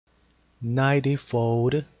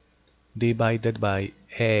94 divided by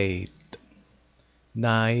 8.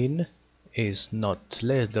 9 is not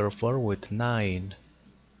less, therefore with 9.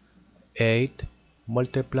 8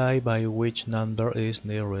 multiplied by which number is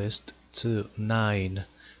nearest to 9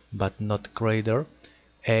 but not greater.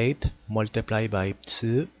 8 multiplied by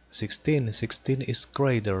 2, 16. 16 is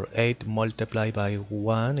greater. 8 multiplied by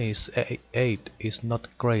 1 is 8 is not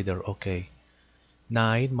greater. Okay.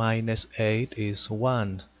 9 minus 8 is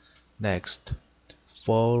 1. Next.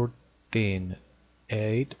 14.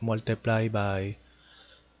 8 multiplied by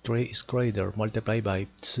 3 is greater. Multiplied by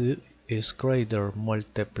 2 is greater.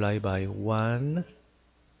 Multiplied by 1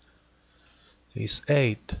 is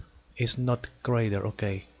 8. Is not greater.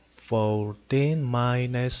 Okay. 14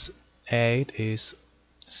 minus 8 is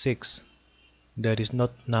 6. That is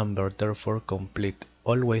not number, therefore complete.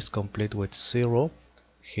 Always complete with 0.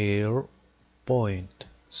 Here, point.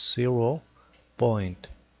 0, point.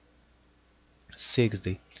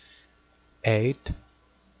 60. 8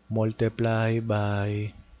 multiplied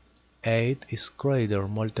by 8 is greater.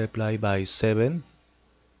 Multiplied by 7.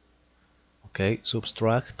 Okay,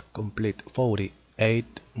 subtract, complete. 40.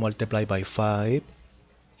 8 multiplied by 5.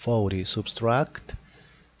 40. Subtract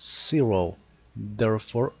 0.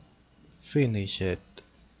 Therefore, finish it.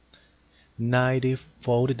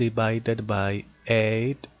 94 divided by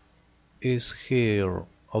 8 is here.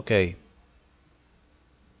 Okay.